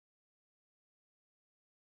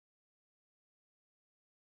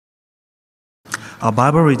Our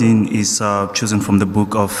Bible reading is chosen from the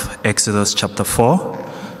book of Exodus chapter 4,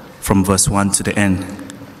 from verse 1 to the end.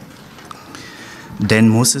 Then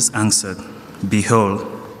Moses answered, "Behold,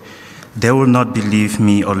 they will not believe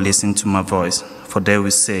me or listen to my voice, for they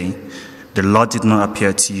will say, 'The Lord did not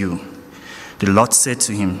appear to you.' The Lord said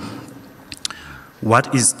to him,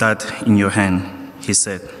 'What is that in your hand?' He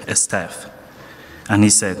said, 'A staff.' And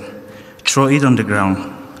he said, 'Throw it on the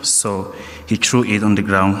ground.' So he threw it on the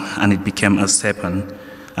ground, and it became a serpent,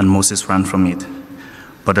 and Moses ran from it.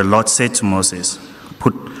 But the Lord said to Moses,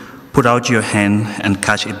 'Put out your hand and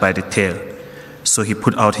catch it by the tail.' So he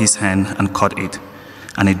put out his hand and caught it,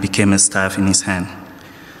 and it became a staff in his hand,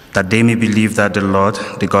 that they may believe that the Lord,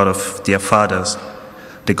 the God of their fathers,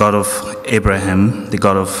 the God of Abraham, the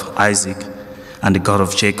God of Isaac, and the God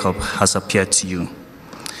of Jacob has appeared to you."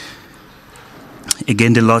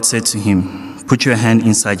 Again the Lord said to him, "Put your hand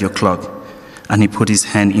inside your cloak." And he put his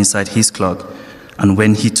hand inside his cloak, and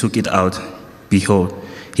when he took it out, behold,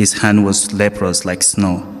 his hand was leprous like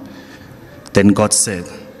snow. Then God said,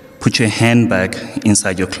 "Put your hand back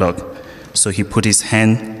inside your cloak." So he put his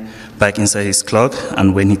hand back inside his cloak,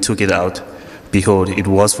 and when he took it out, behold, it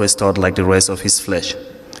was restored like the rest of his flesh.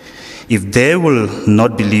 "If they will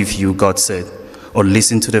not believe you," God said, "or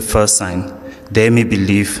listen to the first sign, they may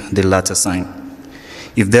believe the latter sign.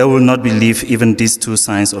 If they will not believe even these two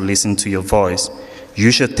signs or listen to your voice,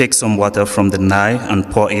 you shall take some water from the Nile and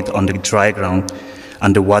pour it on the dry ground,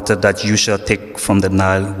 and the water that you shall take from the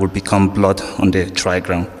Nile will become blood on the dry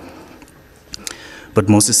ground." But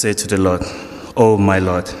Moses said to the Lord, "Oh, my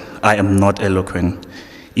Lord, I am not eloquent,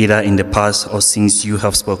 either in the past or since you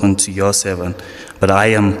have spoken to your servant, but I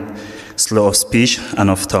am slow of speech and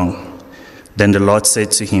of tongue." Then the Lord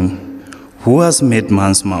said to him, "Who has made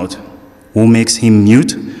man's mouth? Who makes him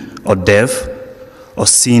mute or deaf or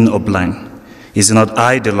seeing or blind? Is it not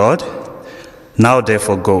I, the Lord? Now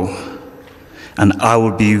therefore go, and I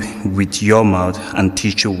will be with your mouth and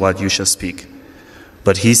teach you what you shall speak."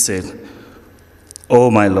 But he said, "Oh,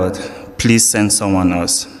 my Lord, please send someone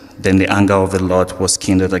else." Then the anger of the Lord was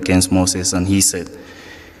kindled against Moses, and he said,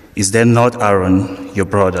 "Is there not Aaron, your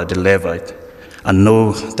brother, the Levite? I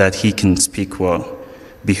know that he can speak well.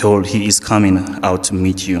 Behold, he is coming out to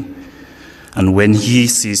meet you. And when he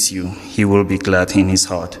sees you, he will be glad in his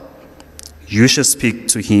heart. You shall speak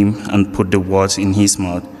to him and put the words in his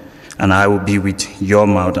mouth, and I will be with your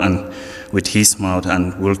mouth and with his mouth,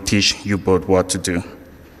 and will teach you both what to do.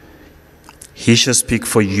 He shall speak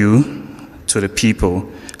for you to the people,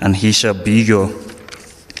 and he shall be your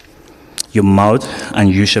mouth,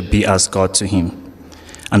 and you shall be as God to him.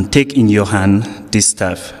 And take in your hand this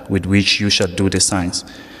staff with which you shall do the signs."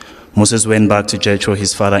 Moses went back to Jethro,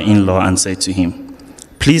 his father-in-law, and said to him,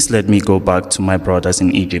 "Please let me go back to my brothers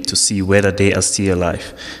in Egypt to see whether they are still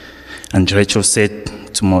alive." And Jethro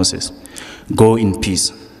said to Moses, "Go in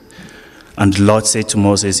peace." And the Lord said to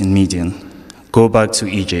Moses in Midian, "Go back to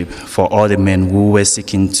Egypt, for all the men who were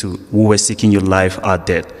seeking your life are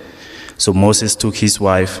dead." So Moses took his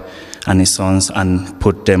wife and his sons and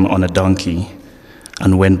put them on a donkey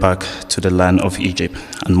and went back to the land of Egypt.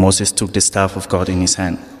 And Moses took the staff of God in his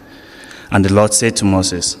hand. And the Lord said to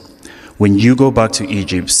Moses, "When you go back to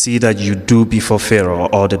Egypt, see that you do before Pharaoh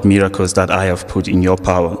all the miracles that I have put in your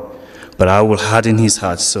power. But I will harden his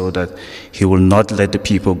heart so that he will not let the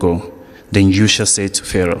people go. Then you shall say to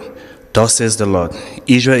Pharaoh, 'Thus says the Lord,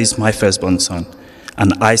 Israel is my firstborn son.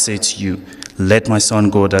 And I say to you, let my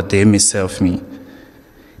son go that they may serve me.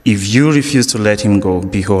 If you refuse to let him go,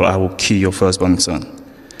 behold, I will kill your firstborn son.'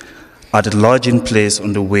 At the lodging place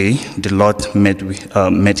on the way, the Lord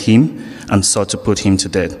met him and sought to put him to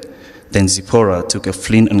death. Then Zipporah took a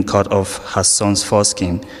flint and cut off her son's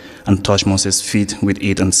foreskin and touched Moses' feet with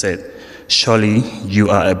it and said, 'Surely you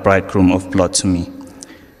are a bridegroom of blood to me.'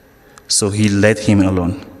 So he let him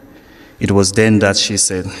alone. It was then that she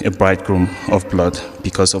said, 'A bridegroom of blood,'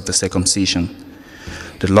 because of the circumcision.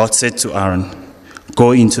 The Lord said to Aaron,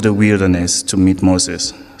 'Go into the wilderness to meet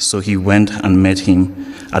Moses.' So he went and met him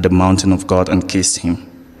at the mountain of God and kissed him.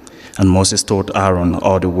 And Moses told Aaron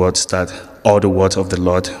all the words of the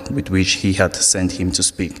Lord with which he had sent him to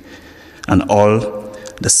speak, and all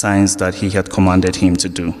the signs that he had commanded him to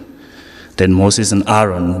do. Then Moses and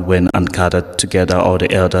Aaron went and gathered together all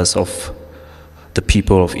the elders of the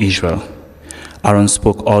people of Israel. Aaron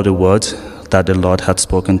spoke all the words that the Lord had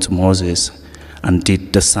spoken to Moses, and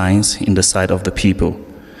did the signs in the sight of the people.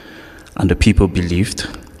 And the people believed.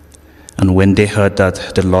 And when they heard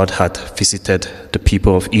that the Lord had visited the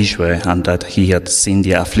people of Israel and that he had seen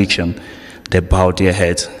their affliction, they bowed their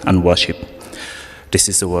heads and worshipped. This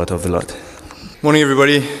is the word of the Lord. Morning,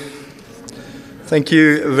 everybody. Thank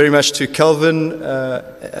you very much to Calvin,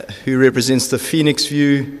 who represents the Phoenix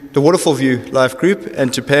View, the Waterfall View Life Group,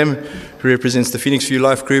 and to Pam, who represents the Phoenix View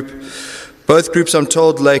Life Group. Both groups, I'm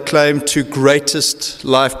told, lay claim to greatest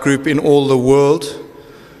life group in all the world.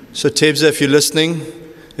 So Tebza, if you're listening,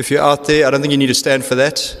 if you're out there, I don't think you need to stand for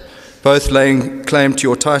that. Both laying claim to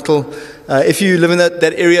your title. If you live in that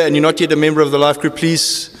area and you're not yet a member of the life group,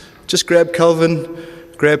 please just grab Calvin,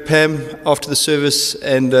 grab Pam after the service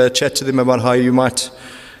and chat to them about how you might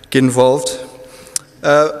get involved.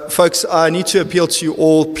 Folks, I need to appeal to you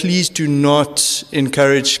all. Please do not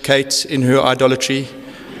encourage Kate in her idolatry.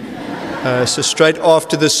 So straight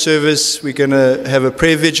after this service, we're going to have a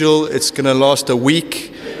prayer vigil. It's going to last a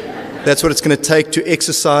week. That's what it's going to take to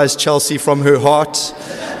exorcise Chelsea from her heart.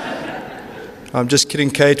 I'm just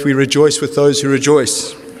kidding, Kate. We rejoice with those who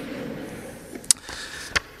rejoice.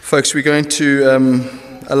 Folks, we're going to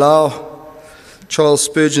allow Charles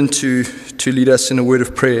Spurgeon to lead us in a word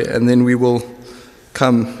of prayer, and then we will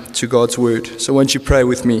come to God's word. So won't you pray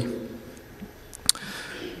with me?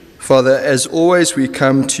 Father, as always, we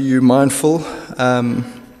come to you mindful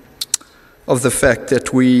of the fact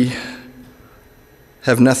that we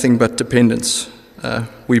have nothing but dependence.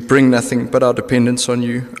 We bring nothing but our dependence on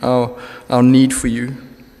you, our need for you.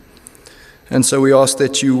 And so we ask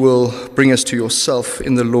that you will bring us to yourself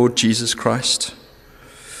in the Lord Jesus Christ.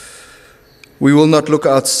 We will not look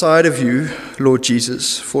outside of you, Lord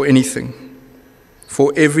Jesus, for anything,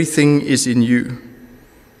 for everything is in you.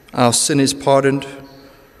 Our sin is pardoned.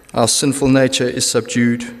 Our sinful nature is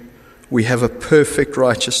subdued. We have a perfect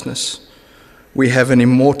righteousness. We have an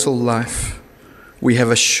immortal life. We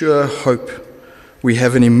have a sure hope. We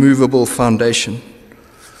have an immovable foundation.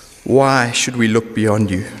 Why should we look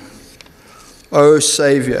beyond you? O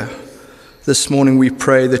Savior, this morning we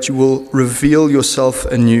pray that you will reveal yourself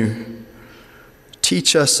anew.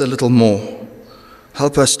 Teach us a little more.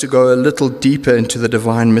 Help us to go a little deeper into the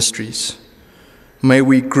divine mysteries. May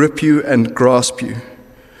we grip you and grasp you.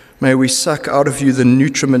 May we suck out of you the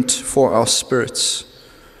nutriment for our spirits.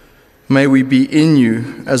 May we be in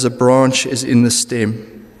you as a branch is in the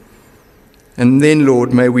stem. And then,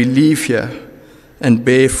 Lord, may we leave here and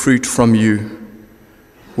bear fruit from you.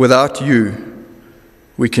 Without you,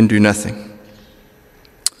 we can do nothing.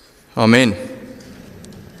 Amen.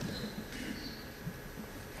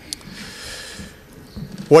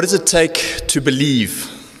 What does it take to believe?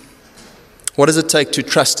 What does it take to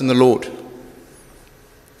trust in the Lord?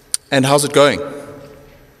 And how's it going?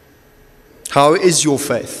 How is your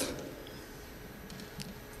faith?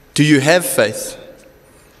 Do you have faith?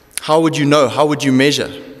 How would you know? How would you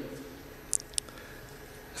measure?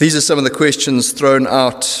 These are some of the questions thrown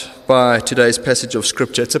out by today's passage of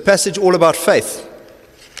Scripture. It's a passage all about faith.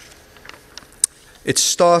 It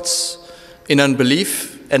starts in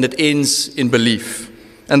unbelief and it ends in belief.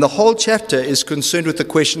 And the whole chapter is concerned with the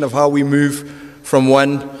question of how we move from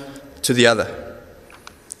one to the other.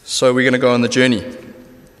 So we're going to go on the journey.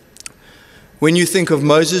 When you think of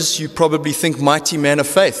Moses, you probably think mighty man of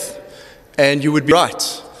faith, and you would be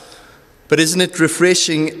right. But isn't it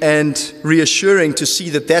refreshing and reassuring to see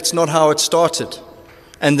that that's not how it started,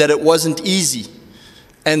 and that it wasn't easy,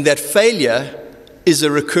 and that failure is a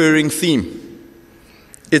recurring theme?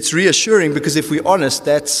 It's reassuring because if we're honest,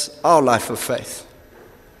 that's our life of faith.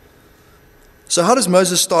 So how does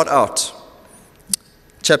Moses start out?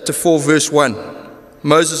 Chapter 4, verse 1.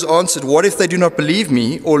 Moses answered, "What if they do not believe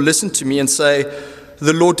me or listen to me and say,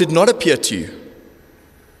 'The Lord did not appear to you'?"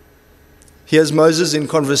 Here's Moses in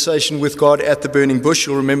conversation with God at the burning bush.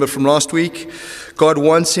 You'll remember from last week. God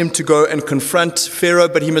wants him to go and confront Pharaoh,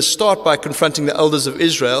 but he must start by confronting the elders of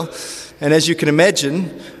Israel. And as you can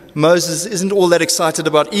imagine, Moses isn't all that excited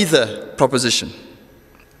about either proposition.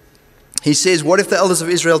 He says, "What if the elders of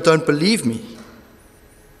Israel don't believe me?"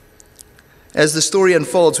 As the story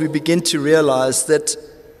unfolds, we begin to realize that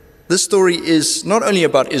this story is not only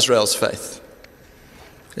about Israel's faith,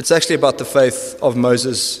 it's actually about the faith of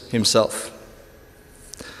Moses himself.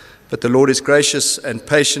 But the Lord is gracious and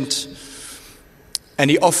patient,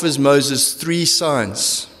 and he offers Moses 3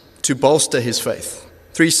 signs to bolster his faith.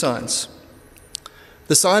 3 signs.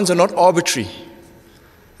 The signs are not arbitrary.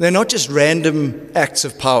 They're not just random acts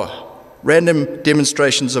of power, random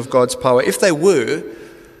demonstrations of God's power. If they were,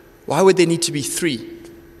 why would there need to be 3?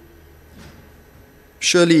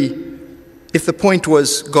 Surely, if the point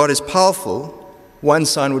was God is powerful, 1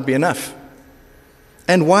 sign would be enough.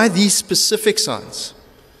 And why these specific signs?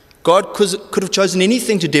 God could have chosen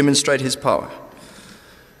anything to demonstrate his power.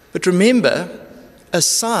 But remember, a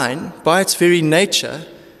sign, by its very nature,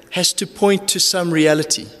 has to point to some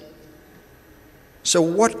reality. So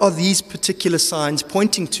what are these particular signs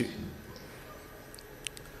pointing to?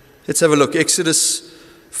 Let's have a look. Exodus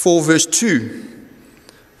 4 verse 2.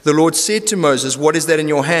 The Lord said to Moses, "What is that in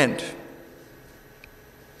your hand?"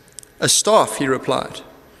 "A staff," he replied.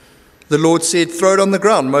 The Lord said, "Throw it on the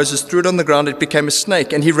ground." Moses threw it on the ground. It became a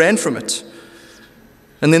snake, and he ran from it.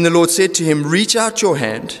 And then the Lord said to him, "Reach out your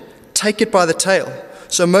hand, take it by the tail."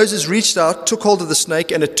 So Moses reached out, took hold of the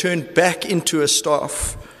snake, and it turned back into a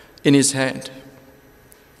staff in his hand.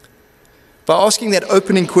 By asking that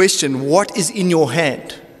opening question, what is in your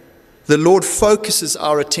hand? The Lord focuses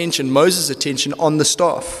our attention, Moses' attention, on the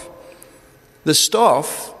staff. The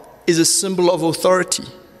staff is a symbol of authority.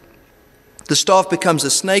 The staff becomes a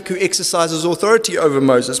snake who exercises authority over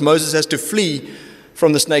Moses. Moses has to flee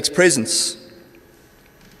from the snake's presence.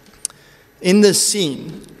 In this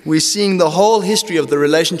scene, we're seeing the whole history of the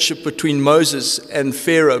relationship between Moses and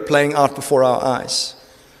Pharaoh playing out before our eyes.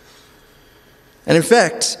 And in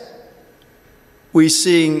fact, we're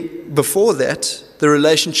seeing before that the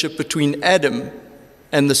relationship between Adam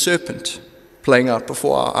and the serpent playing out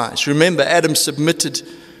before our eyes. Remember, Adam submitted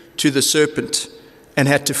to the serpent and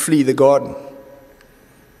had to flee the garden.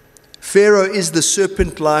 Pharaoh is the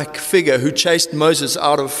serpent-like figure who chased Moses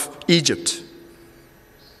out of Egypt.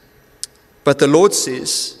 But the Lord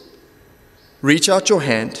says, "Reach out your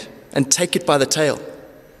hand and take it by the tail."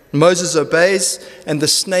 Moses obeys, and the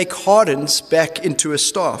snake hardens back into a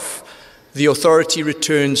staff. The authority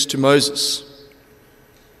returns to Moses.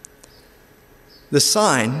 The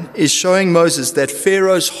sign is showing Moses that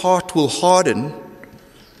Pharaoh's heart will harden,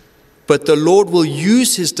 but the Lord will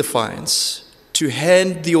use his defiance to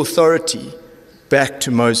hand the authority back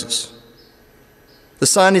to Moses. The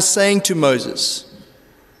sign is saying to Moses,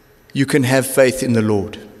 you can have faith in the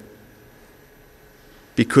Lord,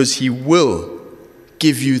 because he will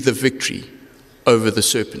give you the victory over the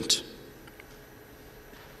serpent.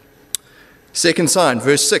 Second sign,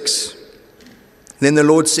 verse 6. Then the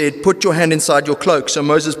Lord said, "Put your hand inside your cloak." So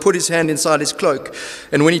Moses put his hand inside his cloak,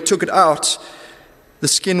 and when he took it out, the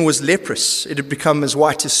skin was leprous. It had become as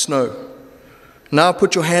white as snow. "Now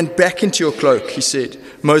put your hand back into your cloak," he said.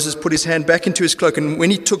 Moses put his hand back into his cloak, and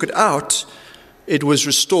when he took it out, it was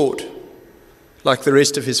restored, like the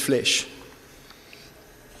rest of his flesh.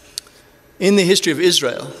 In the history of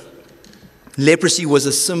Israel, leprosy was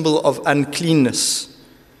a symbol of uncleanness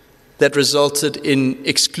that resulted in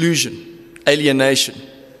exclusion, alienation,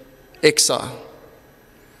 exile.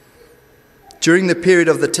 During the period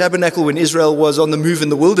of the tabernacle, when Israel was on the move in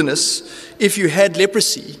the wilderness, if you had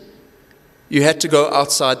leprosy, you had to go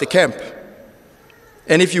outside the camp.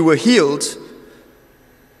 And if you were healed,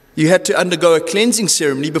 you had to undergo a cleansing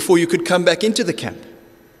ceremony before you could come back into the camp.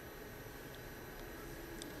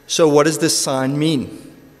 So what does this sign mean?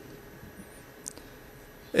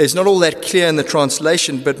 It's not all that clear in the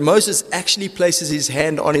translation, but Moses actually places his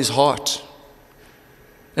hand on his heart.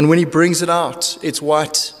 And when he brings it out, it's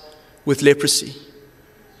white with leprosy.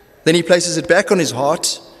 Then he places it back on his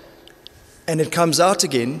heart, and it comes out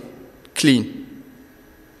again clean.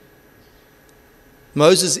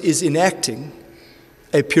 Moses is enacting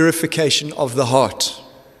a purification of the heart.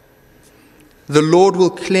 The Lord will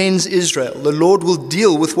cleanse Israel. The Lord will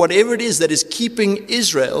deal with whatever it is that is keeping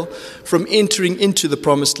Israel from entering into the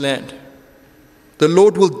promised land. The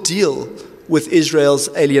Lord will deal with Israel's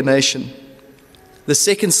alienation. The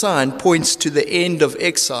second sign points to the end of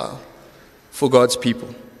exile for God's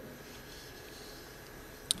people.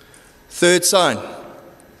 Third sign,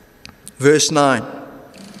 verse 9.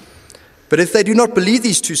 But if they do not believe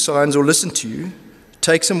these two signs or listen to you,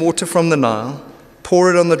 take some water from the Nile, pour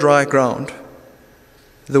it on the dry ground.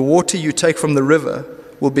 The water you take from the river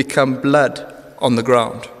will become blood on the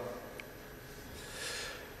ground.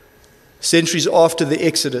 Centuries after the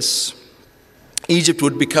Exodus, Egypt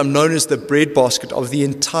would become known as the breadbasket of the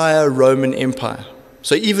entire Roman Empire.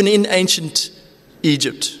 So even in ancient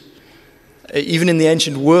Egypt, even in the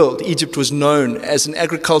ancient world, Egypt was known as an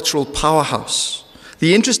agricultural powerhouse.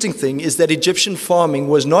 The interesting thing is that Egyptian farming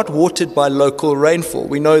was not watered by local rainfall.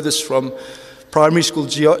 We know this from primary school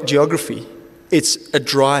geography. It's a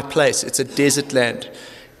dry place. It's a desert land.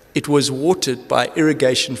 It was watered by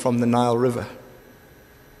irrigation from the Nile River.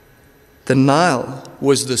 The Nile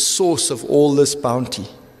was the source of all this bounty.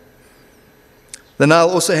 The Nile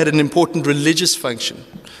also had an important religious function.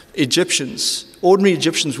 Ordinary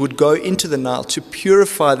Egyptians would go into the Nile to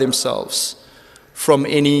purify themselves from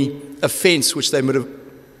any offense which they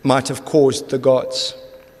might have caused the gods.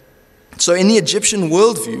 So in the Egyptian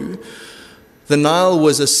worldview, the Nile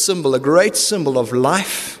was a symbol, a great symbol of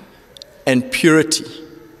life and purity.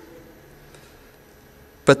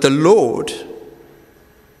 But the Lord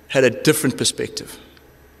had a different perspective.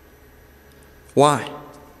 Why?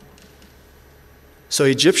 So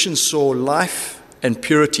Egyptians saw life and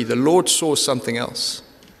purity. The Lord saw something else.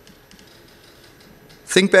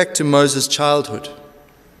 Think back to Moses' childhood.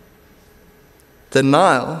 The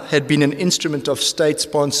Nile had been an instrument of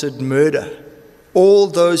state-sponsored murder. All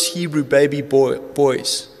those Hebrew baby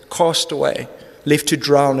boys cast away, left to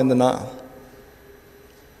drown in the Nile.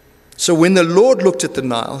 So when the Lord looked at the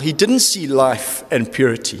Nile, he didn't see life and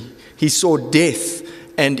purity. He saw death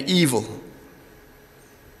and evil.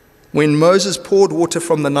 When Moses poured water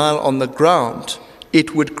from the Nile on the ground,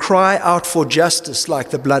 it would cry out for justice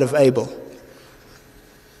like the blood of Abel.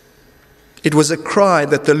 It was a cry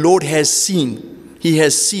that the Lord has seen. He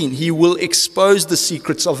has seen. He will expose the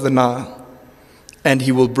secrets of the Nile, and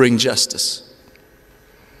he will bring justice.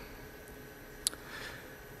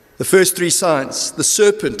 The first three signs: the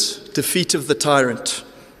serpent, defeat of the tyrant;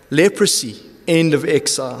 leprosy, end of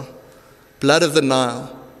exile; blood of the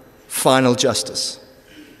Nile, final justice.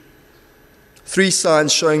 Three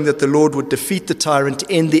signs showing that the Lord would defeat the tyrant,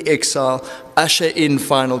 end the exile, usher in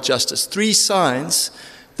final justice. Three signs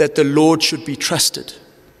that the Lord should be trusted.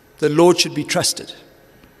 The Lord should be trusted.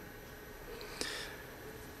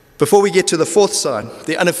 Before we get to the fourth sign,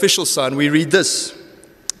 the unofficial sign, we read this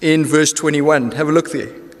in verse 21. Have a look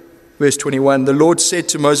there. Verse 21, the Lord said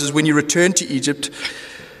to Moses, when you return to Egypt,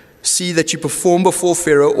 see that you perform before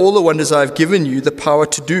Pharaoh all the wonders I have given you the power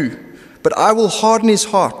to do. But I will harden his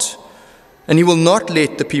heart, and he will not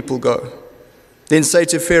let the people go. Then say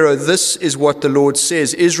to Pharaoh, this is what the Lord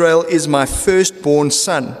says, Israel is my firstborn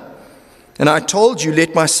son. And I told you,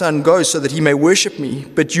 let my son go so that he may worship me,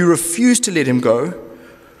 but you refused to let him go,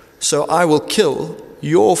 so I will kill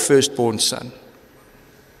your firstborn son.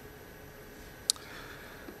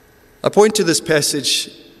 I point to this passage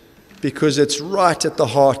because it's right at the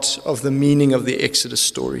heart of the meaning of the Exodus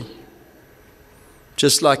story.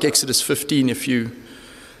 Just like Exodus 15, if you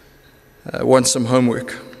want some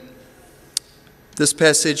homework. This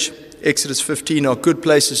passage, Exodus 15, are good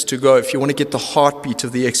places to go if you want to get the heartbeat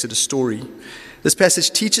of the Exodus story. This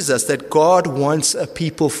passage teaches us that God wants a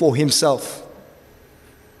people for himself.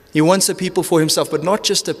 He wants a people for himself, but not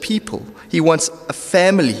just a people. He wants a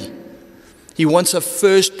family. He wants a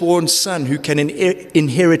firstborn son who can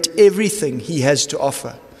inherit everything he has to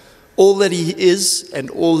offer, all that he is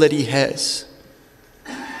and all that he has.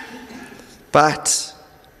 But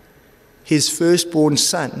his firstborn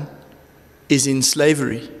son is in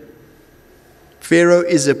slavery. Pharaoh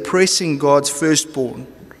is oppressing God's firstborn.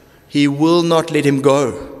 He will not let him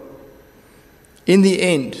go. In the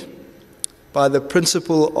end, by the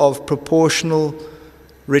principle of proportional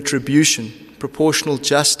retribution, proportional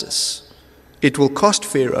justice, it will cost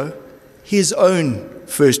Pharaoh his own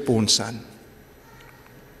firstborn son.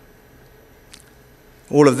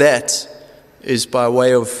 All of that is by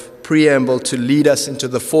way of preamble to lead us into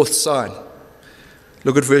the fourth sign.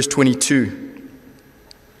 Look at verse 22.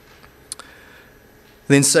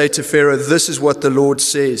 Then say to Pharaoh, this is what the Lord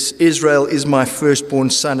says, Israel is my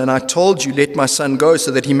firstborn son, and I told you, let my son go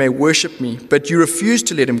so that he may worship me, but you refused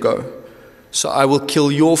to let him go, so I will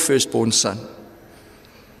kill your firstborn son.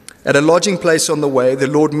 At a lodging place on the way, the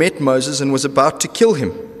Lord met Moses and was about to kill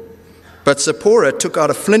him. But Zipporah took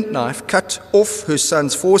out a flint knife, cut off her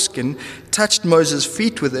son's foreskin, touched Moses'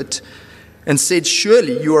 feet with it, and said,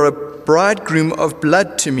 surely you are a bridegroom of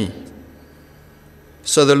blood to me.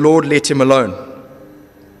 So the Lord let him alone.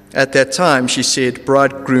 At that time, she said,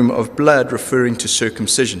 bridegroom of blood, referring to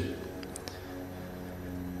circumcision.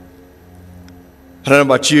 I don't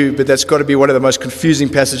know about you, but that's got to be one of the most confusing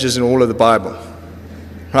passages in all of the Bible.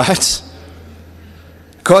 Right?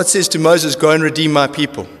 God says to Moses, go and redeem my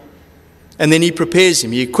people. And then he prepares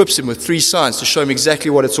him. He equips him with three signs to show him exactly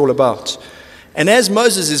what it's all about. And as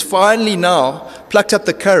Moses is finally now plucked up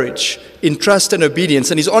the courage in trust and obedience,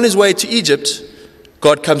 and he's on his way to Egypt,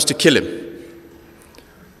 God comes to kill him.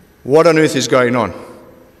 What on earth is going on?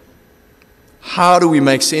 How do we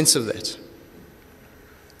make sense of that?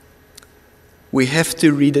 We have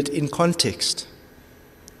to read it in context.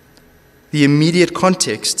 The immediate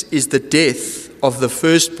context is the death of the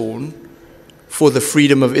firstborn for the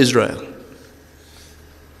freedom of Israel.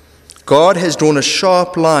 God has drawn a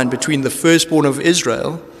sharp line between the firstborn of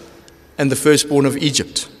Israel and the firstborn of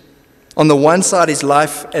Egypt. On the one side is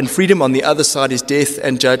life and freedom, on the other side is death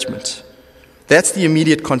and judgment. That's the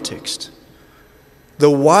immediate context. The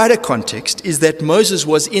wider context is that Moses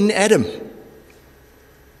was in Adam.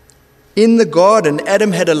 In the garden,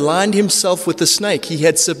 Adam had aligned himself with the snake. He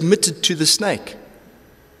had submitted to the snake.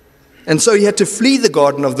 And so he had to flee the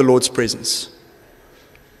garden of the Lord's presence.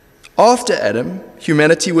 After Adam,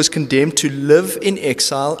 humanity was condemned to live in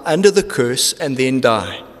exile under the curse and then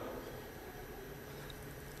die.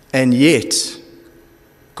 And yet,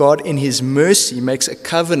 God in his mercy makes a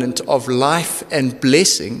covenant of life and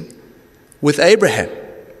blessing with Abraham.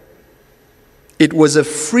 It was a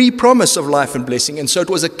free promise of life and blessing, and so it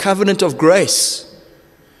was a covenant of grace.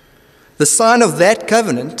 The sign of that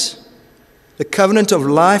covenant, the covenant of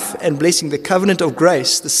life and blessing, the covenant of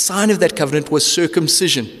grace, the sign of that covenant was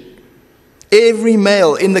circumcision. Every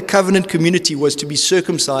male in the covenant community was to be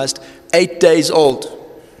circumcised 8 days old.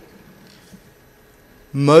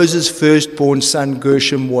 Moses' firstborn son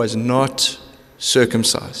Gershom was not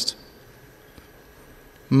circumcised.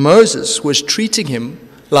 Moses was treating him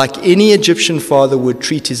like any Egyptian father would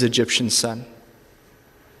treat his Egyptian son,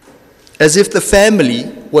 as if the family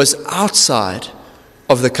was outside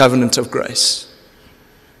of the covenant of grace,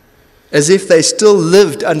 as if they still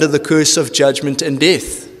lived under the curse of judgment and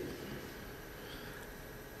death.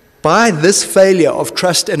 By this failure of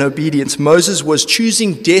trust and obedience, Moses was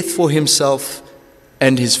choosing death for himself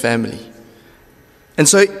and his family. And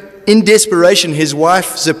so, in desperation, his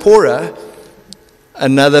wife Zipporah,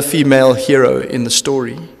 another female hero in the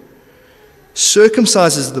story,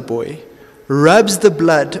 circumcises the boy, rubs the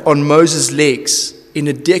blood on Moses' legs in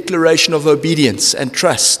a declaration of obedience and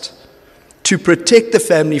trust to protect the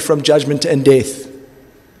family from judgment and death.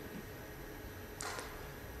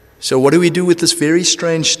 So what do we do with this very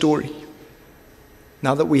strange story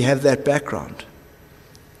now that we have that background?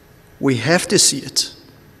 We have to see it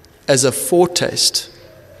as a foretaste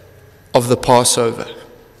of the Passover.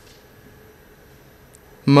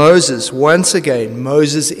 Moses, once again,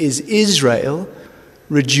 Moses is Israel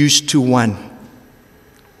reduced to one.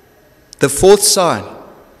 The fourth sign,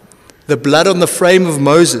 the blood on the frame of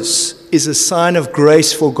Moses, is a sign of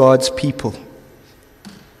grace for God's people.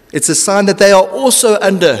 It's a sign that they are also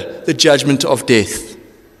under the judgment of death,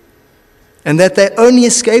 and that they only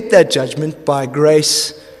escape that judgment by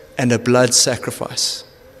grace and a blood sacrifice.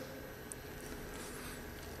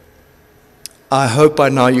 I hope by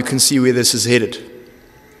now you can see where this is headed.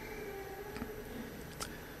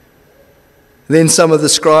 Then some of the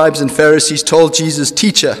scribes and Pharisees told Jesus,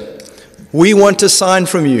 "Teacher, we want a sign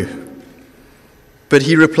from you." But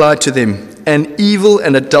he replied to them, "An evil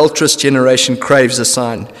and adulterous generation craves a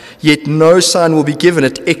sign, yet no sign will be given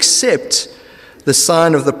it except the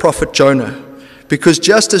sign of the prophet Jonah. Because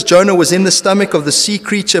just as Jonah was in the stomach of the sea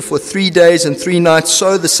creature for 3 days and 3 nights,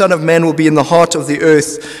 so the Son of Man will be in the heart of the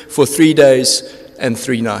earth for 3 days and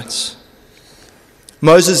 3 nights.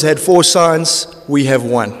 Moses had 4 signs, we have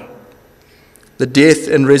 1. The death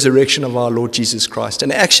and resurrection of our Lord Jesus Christ.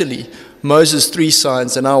 And actually, Moses' 3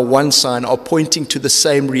 signs and our 1 sign are pointing to the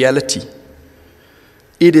same reality.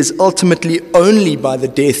 It is ultimately only by the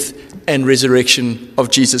death and resurrection of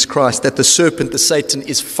Jesus Christ that the serpent, the Satan,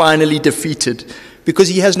 is finally defeated, because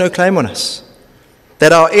he has no claim on us.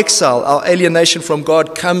 That our exile, our alienation from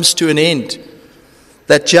God comes to an end.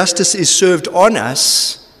 That justice is served on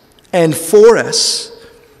us and for us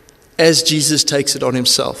as Jesus takes it on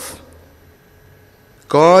himself.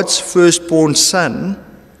 God's firstborn Son,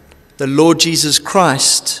 the Lord Jesus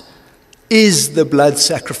Christ, is the blood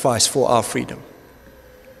sacrifice for our freedom.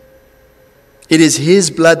 It is his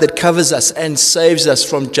blood that covers us and saves us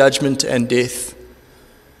from judgment and death.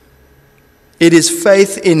 It is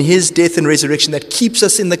faith in his death and resurrection that keeps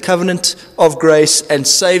us in the covenant of grace and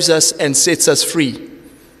saves us and sets us free.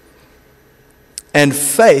 And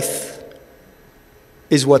faith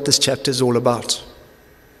is what this chapter is all about.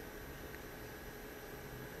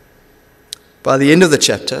 By the end of the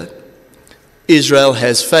chapter, Israel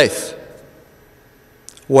has faith.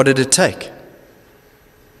 What did it take?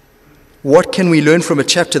 What can we learn from a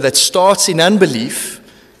chapter that starts in unbelief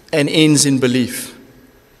and ends in belief?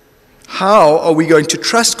 How are we going to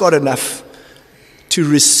trust God enough to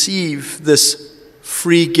receive this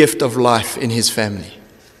free gift of life in his family?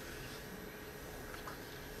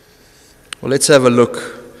 Well, let's have a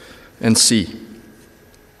look and see.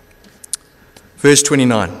 Verse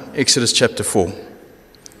 29, Exodus chapter 4.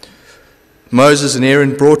 Moses and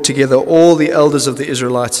Aaron brought together all the elders of the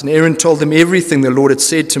Israelites, and Aaron told them everything the Lord had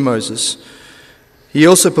said to Moses. He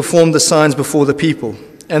also performed the signs before the people,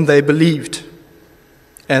 and they believed.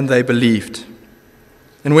 And they believed.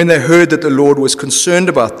 And when they heard that the Lord was concerned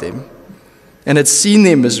about them and had seen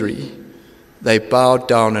their misery, they bowed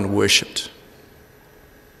down and worshipped.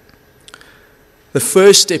 The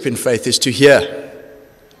first step in faith is to hear.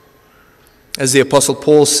 As the Apostle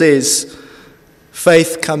Paul says,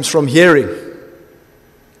 faith comes from hearing.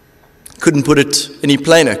 Couldn't put it any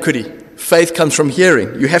plainer, could he? Faith comes from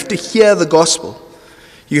hearing. You have to hear the gospel.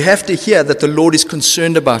 You have to hear that the Lord is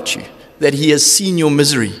concerned about you, that he has seen your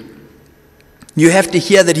misery. You have to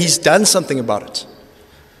hear that he's done something about it.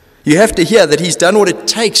 You have to hear that he's done what it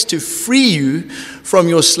takes to free you from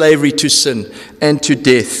your slavery to sin and to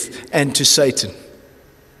death and to Satan.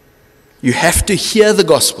 You have to hear the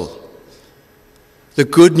gospel, the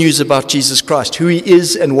good news about Jesus Christ, who he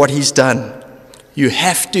is and what he's done. You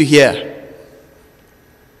have to hear.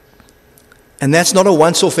 And that's not a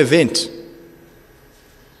once-off event.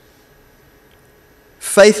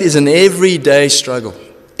 Faith is an everyday struggle,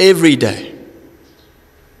 every day.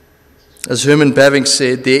 As Herman Bavinck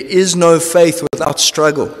said, there is no faith without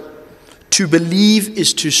struggle. To believe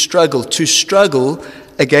is to struggle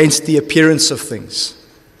against the appearance of things.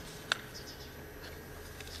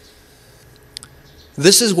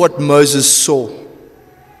 This is what Moses saw.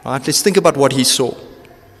 Right? Let's think about what he saw.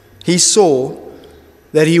 He saw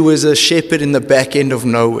that he was a shepherd in the back end of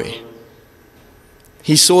nowhere.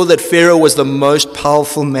 He saw that Pharaoh was the most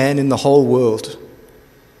powerful man in the whole world.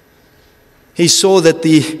 He saw that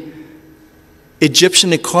the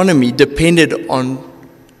Egyptian economy depended on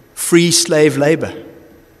free slave labor.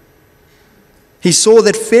 He saw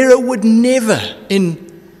that Pharaoh would never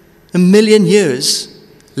in a million years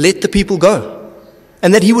let the people go,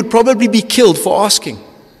 and that he would probably be killed for asking.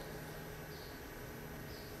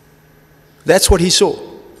 That's what he saw.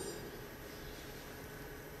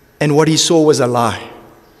 And what he saw was a lie.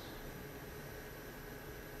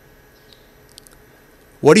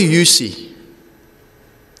 What do you see?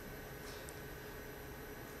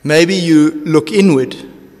 Maybe you look inward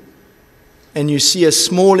and you see a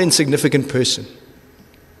small, insignificant person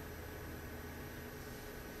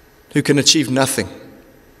who can achieve nothing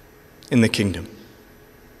in the kingdom.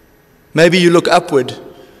 Maybe you look upward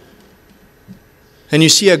and you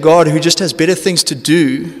see a God who just has better things to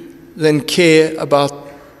do than care about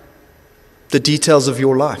the details of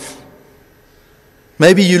your life.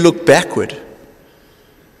 Maybe you look backward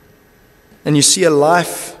and you see a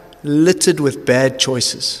life littered with bad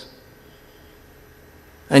choices.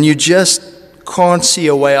 And you just can't see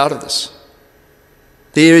a way out of this.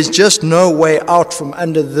 There is just no way out from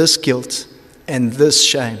under this guilt and this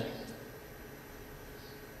shame.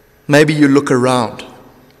 Maybe you look around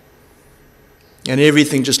and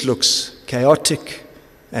everything just looks chaotic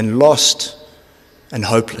and lost and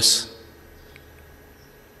hopeless.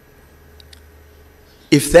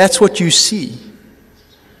 If that's what you see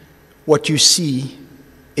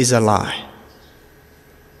is a lie.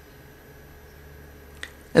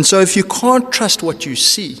 And so if you can't trust what you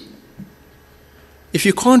see, if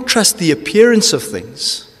you can't trust the appearance of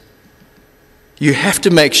things, you have to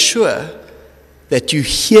make sure that you're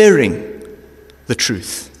hearing the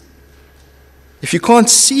truth. If you can't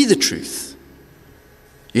see the truth,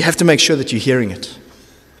 you have to make sure that you're hearing it.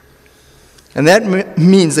 And that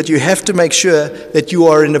means that you have to make sure that you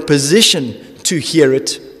are in a position to hear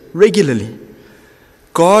it regularly.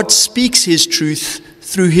 God speaks his truth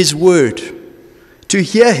through his word. To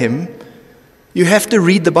hear him, you have to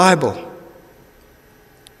read the Bible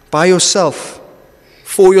by yourself,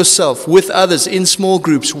 for yourself, with others, in small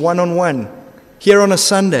groups, one-on-one, here on a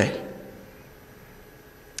Sunday.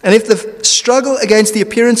 And if the struggle against the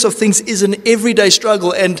appearance of things is an everyday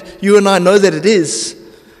struggle, and you and I know that it is,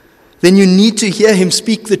 then you need to hear him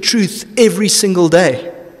speak the truth every single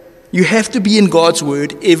day. You have to be in God's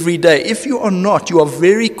word every day. If you are not, you are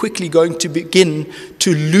very quickly going to begin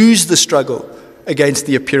to lose the struggle against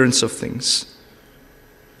the appearance of things.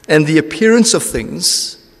 And the appearance of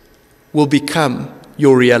things will become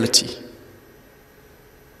your reality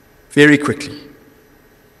very quickly.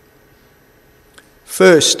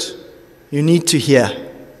 First, you need to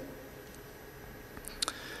hear.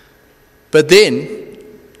 But then,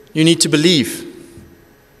 you need to believe.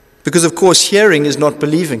 Because, of course, hearing is not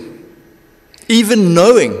believing. Even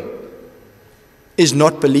knowing is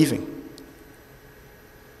not believing.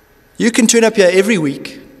 You can turn up here every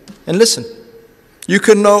week and listen. You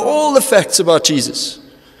can know all the facts about Jesus.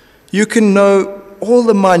 You can know all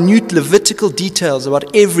the minute Levitical details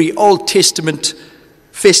about every Old Testament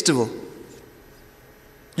festival.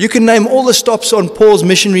 You can name all the stops on Paul's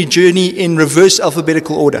missionary journey in reverse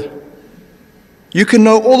alphabetical order. You can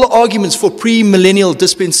know all the arguments for premillennial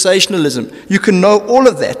dispensationalism. You can know all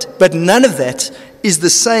of that, but none of that is the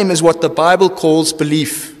same as what the Bible calls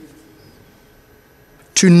belief.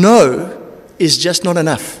 To know is just not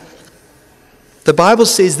enough. The Bible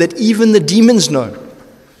says that even the demons know.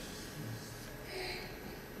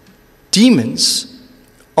 Demons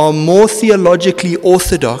are more theologically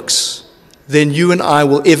orthodox than you and I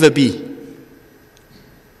will ever be.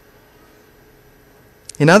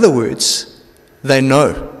 In other words, they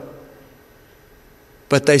know,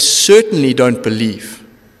 but they certainly don't believe,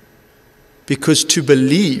 because to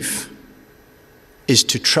believe is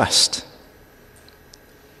to trust.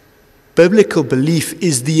 Biblical belief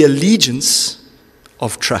is the allegiance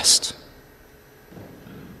of trust.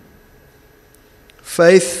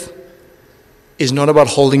 Faith is not about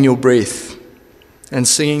holding your breath and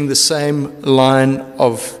singing the same line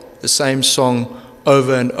of the same song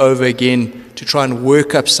over and over again to try and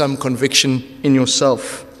work up some conviction in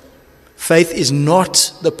yourself. Faith is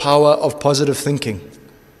not the power of positive thinking.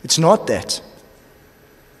 It's not that.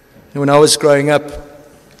 And when I was growing up,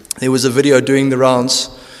 there was a video doing the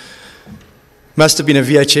rounds. Must have been a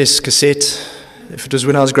VHS cassette, if it was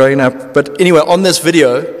when I was growing up. But anyway, on this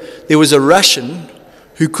video, there was a Russian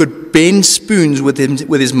who could bend spoons with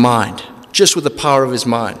his mind, just with the power of his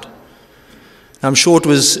mind. I'm sure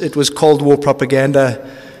it was Cold War propaganda.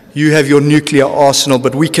 You have your nuclear arsenal,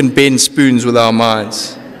 but we can bend spoons with our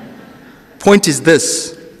minds. Point is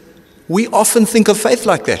this: we often think of faith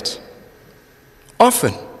like that.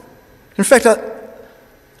 Often. In fact,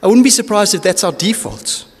 I wouldn't be surprised if that's our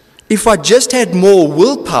default. If I just had more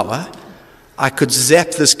willpower, I could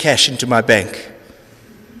zap this cash into my bank.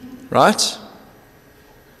 Right?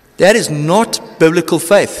 That is not biblical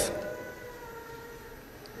faith.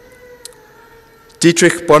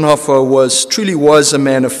 Dietrich Bonhoeffer truly was a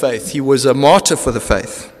man of faith. He was a martyr for the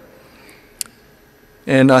faith.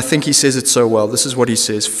 And I think he says it so well. This is what he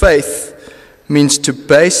says: faith means to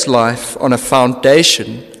base life on a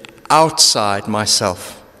foundation outside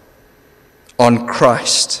myself, on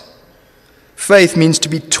Christ. Faith means to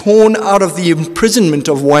be torn out of the imprisonment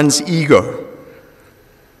of one's ego.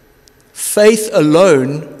 Faith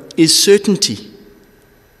alone is certainty.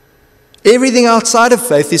 Everything outside of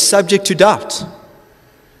faith is subject to doubt.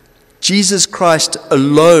 Jesus Christ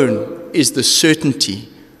alone is the certainty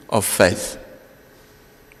of faith.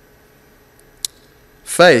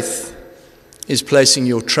 Faith is placing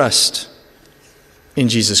your trust in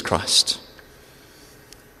Jesus Christ.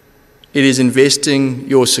 It is investing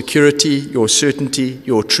your security, your certainty,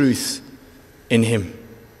 your truth in Him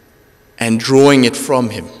and drawing it from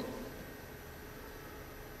Him.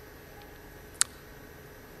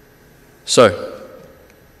 So,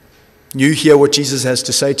 you hear what Jesus has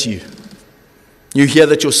to say to you. You hear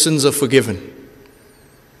that your sins are forgiven.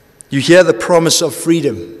 You hear the promise of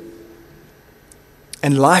freedom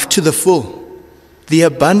and life to the full, the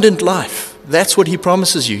abundant life. That's what He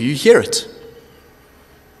promises you. You hear it.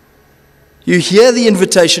 You hear the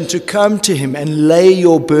invitation to come to Him and lay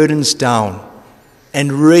your burdens down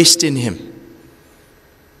and rest in Him.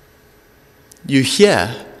 You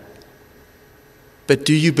hear, but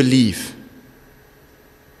do you believe?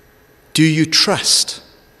 Do you trust?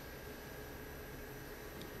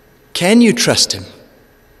 Can you trust Him?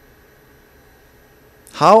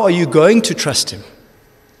 How are you going to trust Him?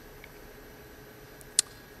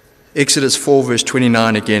 Exodus 4 verse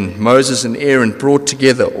 29 again. Moses and Aaron brought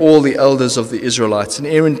together all the elders of the Israelites, and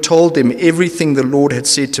Aaron told them everything the Lord had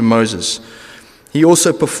said to Moses. He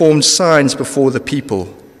also performed signs before the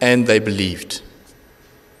people, and they believed.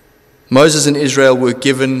 Moses and Israel were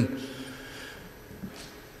given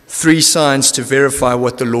 3 signs to verify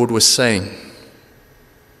what the Lord was saying.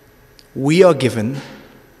 We are given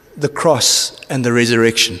the cross and the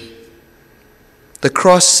resurrection. The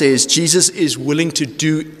cross says Jesus is willing to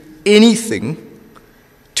do anything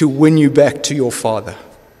to win you back to your Father.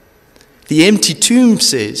 The empty tomb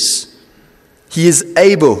says He is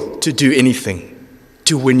able to do anything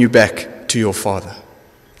to win you back to your Father.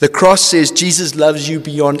 The cross says Jesus loves you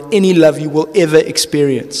beyond any love you will ever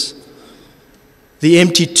experience. The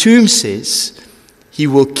empty tomb says He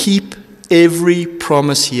will keep every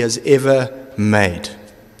promise He has ever made.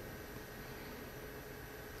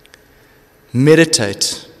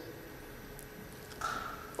 Meditate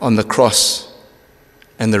on the cross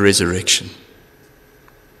and the resurrection.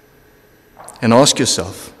 And ask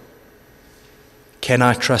yourself, can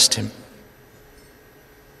I trust Him?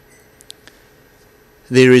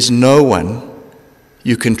 There is no one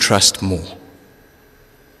you can trust more.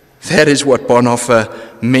 That is what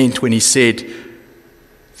Bonhoeffer meant when he said,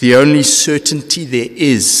 the only certainty there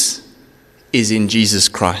is in Jesus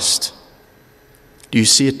Christ. Do you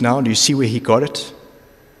see it now? Do you see where he got it?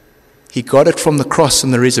 He got it from the cross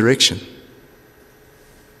and the resurrection.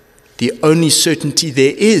 The only certainty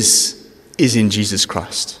there is in Jesus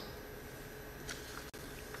Christ.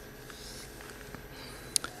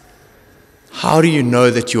 How do you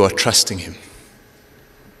know that you are trusting Him?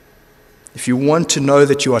 If you want to know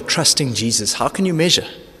that you are trusting Jesus, how can you measure?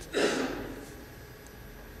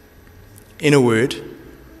 In a word,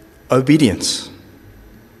 obedience.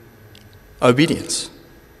 Obedience.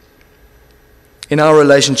 In our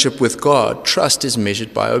relationship with God, trust is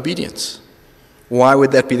measured by obedience. Why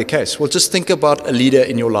would that be the case? Well, just think about a leader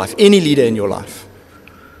in your life, any leader in your life.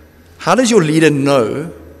 How does your leader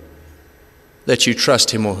know that you trust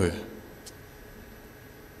him or her?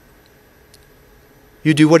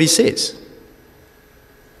 You do what he says.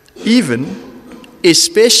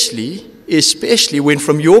 Especially when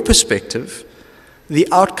from your perspective, the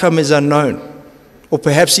outcome is unknown, or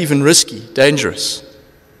perhaps even risky, dangerous.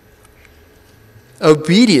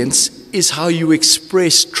 Obedience is how you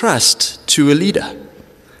express trust to a leader.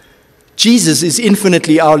 Jesus is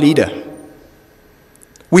infinitely our leader.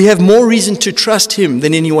 We have more reason to trust him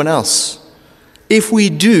than anyone else. If we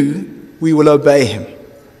do, we will obey him.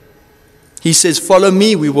 He says, "Follow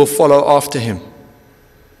me," we will follow after him.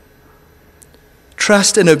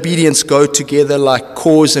 Trust and obedience go together like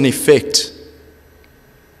cause and effect,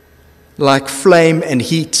 like flame and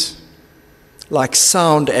heat, like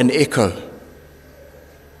sound and echo.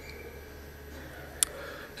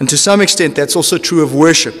 And to some extent, that's also true of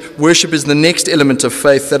worship. Worship is the next element of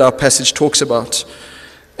faith that our passage talks about.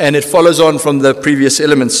 And it follows on from the previous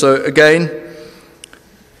elements. So again,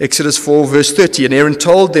 Exodus 4, verse 30, "And Aaron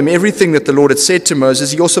told them everything that the Lord had said to Moses.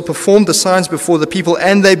 He also performed the signs before the people,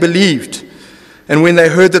 and they believed. And when they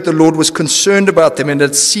heard that the Lord was concerned about them and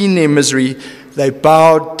had seen their misery, they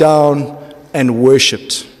bowed down and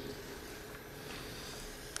worshipped."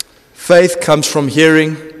 Faith comes from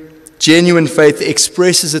hearing. Genuine faith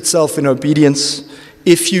expresses itself in obedience.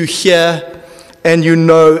 If you hear and you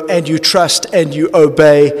know and you trust and you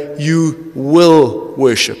obey, you will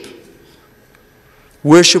worship.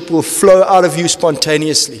 Worship will flow out of you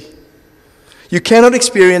spontaneously. You cannot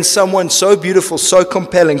experience someone so beautiful, so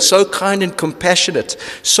compelling, so kind and compassionate,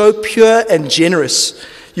 so pure and generous.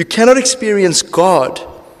 You cannot experience God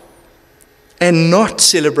and not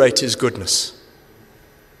celebrate his goodness.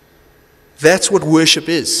 That's what worship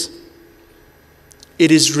is.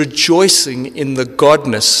 It is rejoicing in the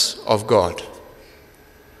godness of God.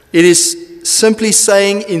 It is simply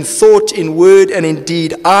saying in thought, in word, and in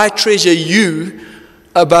deed, "I treasure you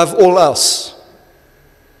above all else,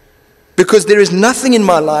 because there is nothing in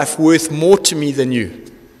my life worth more to me than you."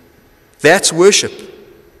 That's worship.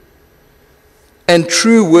 And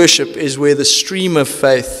true worship is where the stream of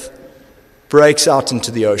faith breaks out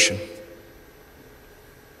into the ocean.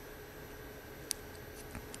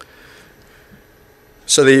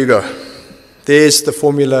 So there you go. There's the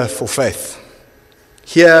formula for faith.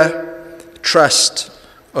 Hear, trust,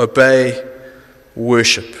 obey,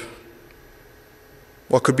 worship.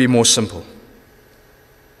 What could be more simple?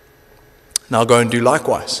 Now go and do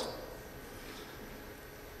likewise.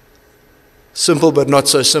 Simple but not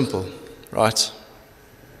so simple, right?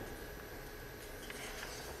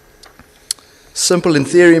 Simple in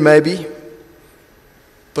theory maybe,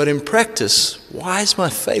 but in practice, why is my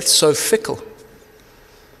faith so fickle?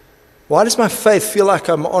 Why does my faith feel like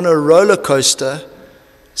I'm on a roller coaster,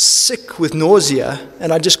 sick with nausea,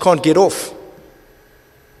 and I just can't get off?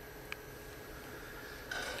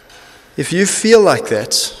 If you feel like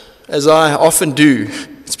that, as I often do,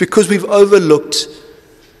 it's because we've overlooked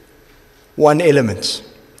one element,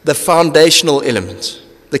 the foundational element,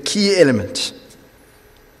 the key element.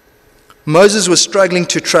 Moses was struggling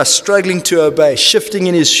to trust, struggling to obey, shifting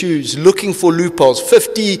in his shoes, looking for loopholes,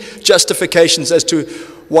 50 justifications as to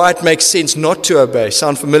why it makes sense not to obey.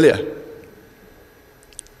 Sound familiar?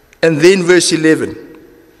 And then verse 11.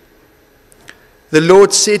 The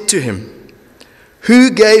Lord said to him,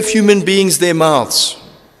 "Who gave human beings their mouths?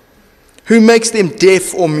 Who makes them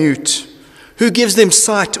deaf or mute? Who gives them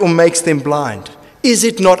sight or makes them blind? Is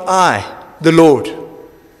it not I, the Lord?"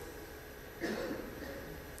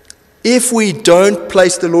 If we don't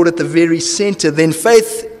place the Lord at the very center, then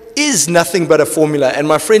faith is nothing but a formula. And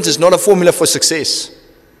my friends, it's not a formula for success.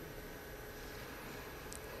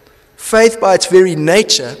 Faith, by its very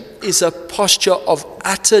nature, is a posture of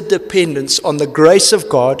utter dependence on the grace of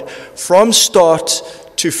God from start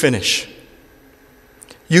to finish.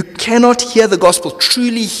 You cannot hear the gospel,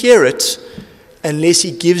 truly hear it, unless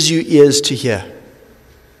he gives you ears to hear.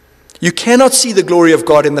 You cannot see the glory of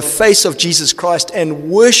God in the face of Jesus Christ and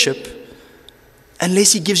worship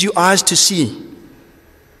unless he gives you eyes to see.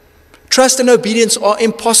 Trust and obedience are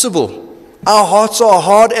impossible. Our hearts are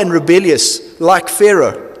hard and rebellious, like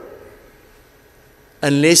Pharaoh,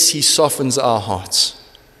 unless he softens our hearts.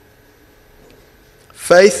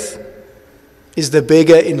 Faith is the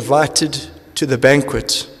beggar invited to the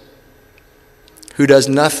banquet, who does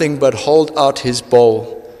nothing but hold out his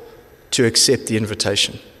bowl to accept the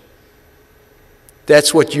invitation.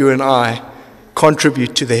 That's what you and I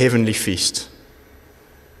contribute to the heavenly feast.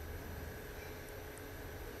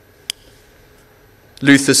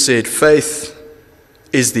 Luther said, "Faith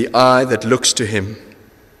is the eye that looks to him,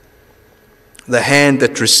 the hand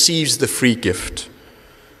that receives the free gift,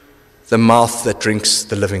 the mouth that drinks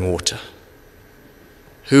the living water?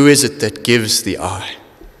 Who is it that gives the eye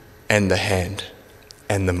and the hand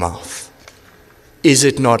and the mouth? Is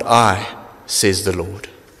it not I, says the Lord?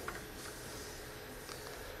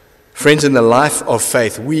 Friends, in the life of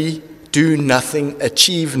faith, we do nothing,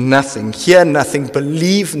 achieve nothing, hear nothing,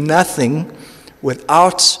 believe nothing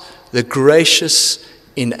without the gracious,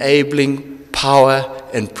 enabling power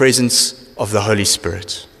and presence of the Holy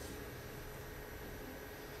Spirit.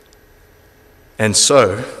 And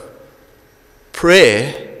so,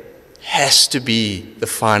 prayer has to be the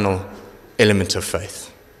final element of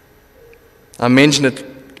faith. I mentioned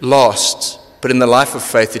it last, but in the life of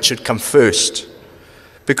faith, it should come first.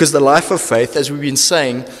 Because the life of faith, as we've been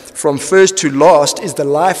saying, from first to last, is the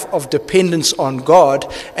life of dependence on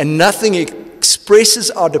God, and nothing expresses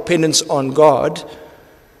our dependence on God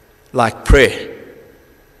like prayer.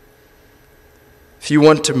 If you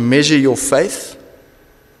want to measure your faith,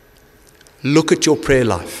 look at your prayer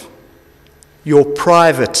life, your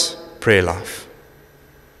private prayer life.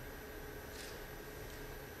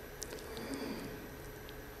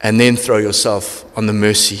 And then throw yourself on the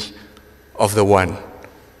mercy of the one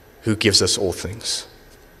who gives us all things,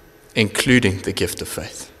 including the gift of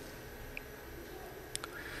faith.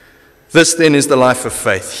 This then is the life of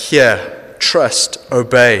faith. Hear, trust,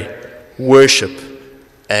 obey, worship,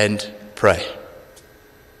 and pray.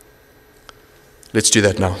 Let's do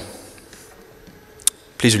that now.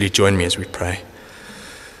 Please will you join me as we pray.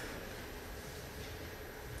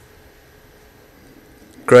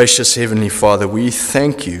 Gracious Heavenly Father, we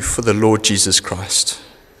thank you for the Lord Jesus Christ.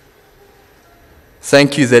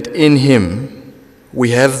 Thank you that in him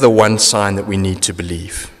we have the one sign that we need to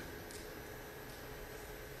believe.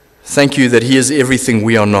 Thank you that he is everything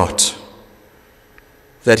we are not,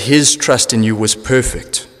 that his trust in you was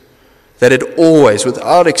perfect, that it always,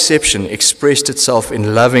 without exception, expressed itself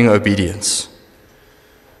in loving obedience,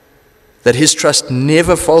 that his trust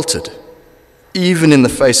never faltered, even in the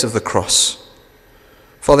face of the cross.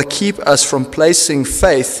 Father, keep us from placing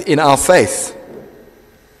faith in our faith.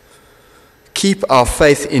 Keep our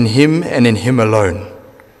faith in him and in him alone.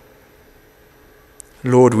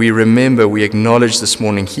 Lord, we remember, we acknowledge this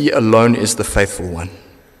morning, he alone is the faithful one.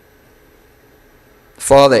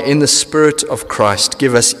 Father, in the Spirit of Christ,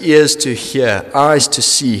 give us ears to hear, eyes to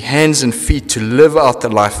see, hands and feet to live out the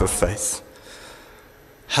life of faith.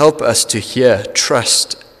 Help us to hear,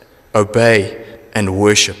 trust, obey, and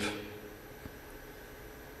worship.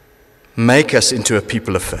 Make us into a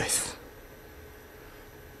people of faith.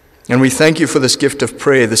 And we thank you for this gift of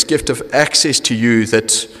prayer, this gift of access to you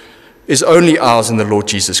that is only ours in the Lord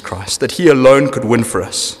Jesus Christ, that he alone could win for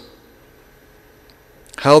us.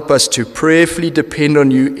 Help us to prayerfully depend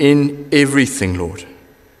on you in everything, Lord.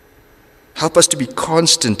 Help us to be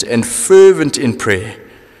constant and fervent in prayer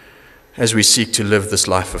as we seek to live this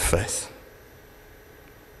life of faith.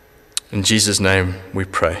 In Jesus' name we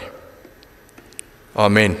pray.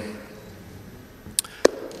 Amen.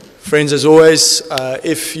 Friends, as always,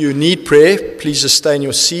 if you need prayer, please just stay in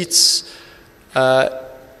your seats.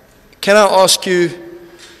 Can I ask you,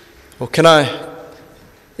 or can I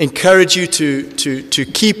encourage you to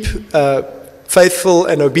keep faithful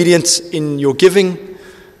and obedient in your giving?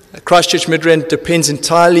 Christchurch Midrand depends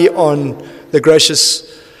entirely on the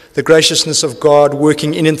graciousness of God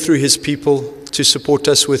working in and through his people to support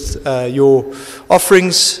us with your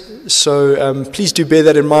offerings. So please do bear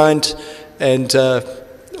that in mind, and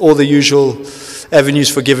all the usual avenues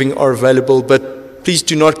for giving are available, but please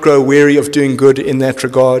do not grow weary of doing good in that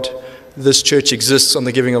regard. This church exists on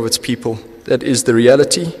the giving of its people. That is the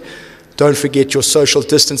reality. Don't forget your social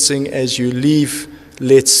distancing as you leave.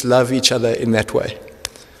 Let's love each other in that way.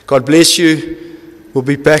 God bless you. We'll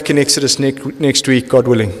be back in Exodus next week, God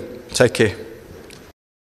willing. Take care.